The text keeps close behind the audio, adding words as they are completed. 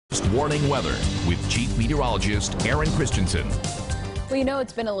Warning weather with Chief Meteorologist Erin Christiansen. Well, you know,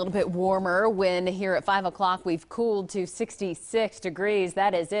 it's been a little bit warmer when here at 5 o'clock we've cooled to 66 degrees.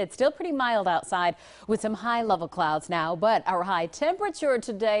 That is it. Still pretty mild outside with some high level clouds now, but our high temperature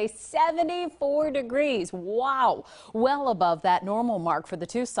today, 74 degrees. Wow. Well above that normal mark for the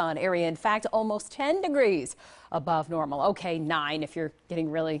Tucson area. In fact, almost 10 degrees above normal. Okay, 9 if you're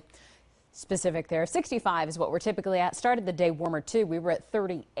getting really specific there. 65 is what we're typically at. Started the day warmer too. We were at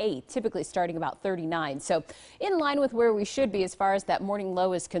 38, typically starting about 39. So in line with where we should be as far as that morning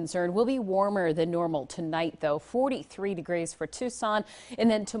low is concerned. We'll be warmer than normal tonight though. 43 degrees for Tucson,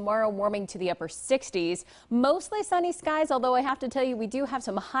 and then tomorrow warming to the upper 60s. Mostly sunny skies, although I have to tell you we do have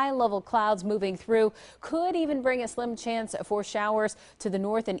some high level clouds moving through. Could even bring a slim chance for showers to the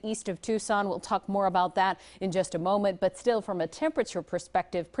north and east of Tucson. We'll talk more about that in just a moment, but still from a temperature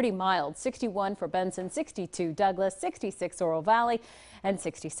perspective, pretty mild. 61 for Benson, 62 Douglas, 66 Oro Valley, and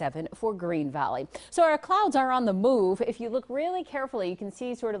 67 for Green Valley. So our clouds are on the move. If you look really carefully, you can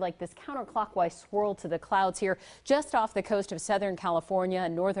see sort of like this counterclockwise swirl to the clouds here just off the coast of Southern California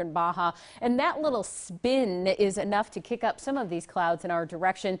and northern Baja. And that little spin is enough to kick up some of these clouds in our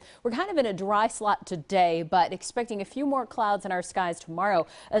direction. We're kind of in a dry slot today, but expecting a few more clouds in our skies tomorrow,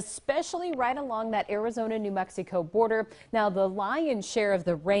 especially right along that Arizona-New Mexico border. Now, the lion's share of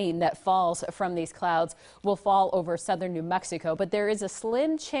the rain that falls from these clouds will fall over southern New Mexico, but there is a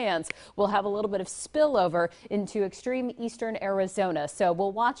slim chance we'll have a little bit of spillover into extreme eastern Arizona. So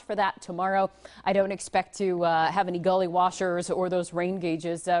we'll watch for that tomorrow. I don't expect to have any gully washers or those rain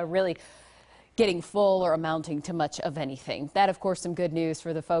gauges really getting full or amounting to much of anything. That, of course, some good news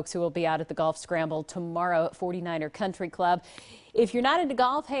for the folks who will be out at the Golf Scramble tomorrow at 49er Country Club. If you're not into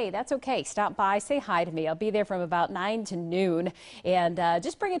golf, hey, that's okay. Stop by, say hi to me. I'll be there from about 9 to noon. And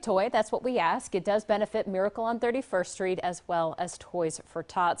just bring a toy. That's what we ask. It does benefit Miracle on 31st Street as well as Toys for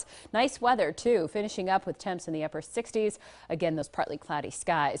Tots. Nice weather, too, finishing up with temps in the upper 60s. Again, those partly cloudy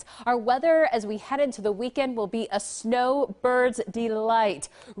skies. Our weather as we head into the weekend will be a snowbird's delight.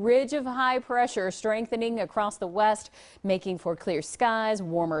 Ridge of high pressure strengthening across the west, making for clear skies,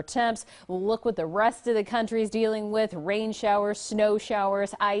 warmer temps. Look what the rest of the country is dealing with. Rain showers, snow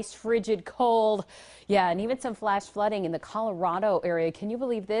showers, ice, frigid cold. Yeah, and even some flash flooding in the Colorado area. Can you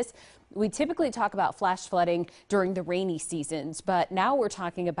believe this? We typically talk about flash flooding during the rainy seasons, but now we're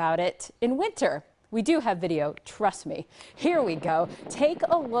talking about it in winter. We do have video, trust me. Here we go. Take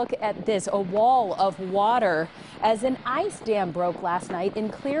a look at this, a wall of water as an ice dam broke last night in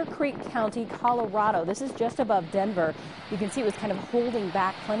Clear Creek County, Colorado. This is just above Denver. You can see it was kind of holding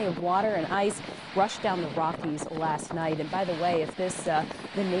back plenty of water and ice rushed down the Rockies last night. And by the way, if this, the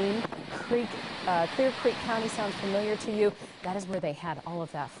name Clear Creek County sounds familiar to you, that is where they had all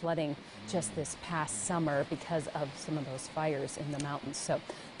of that flooding just this past summer because of some of those fires in the mountains. So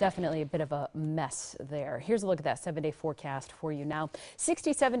definitely a bit of a mess there. Here's a look at that 7-day forecast for you now.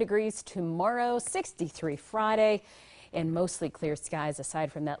 67 degrees tomorrow, 63 Friday, and mostly clear skies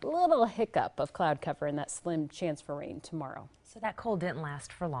aside from that little hiccup of cloud cover and that slim chance for rain tomorrow. So that cold didn't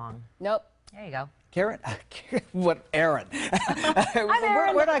last for long. Nope. There you go. Karen? What, Erin? I'm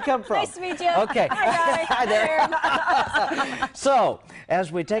Erin. Where'd I come from? Nice to meet you. Okay. Hi, guys. Hi there. So,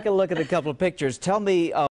 as we take a look at a couple of pictures, tell me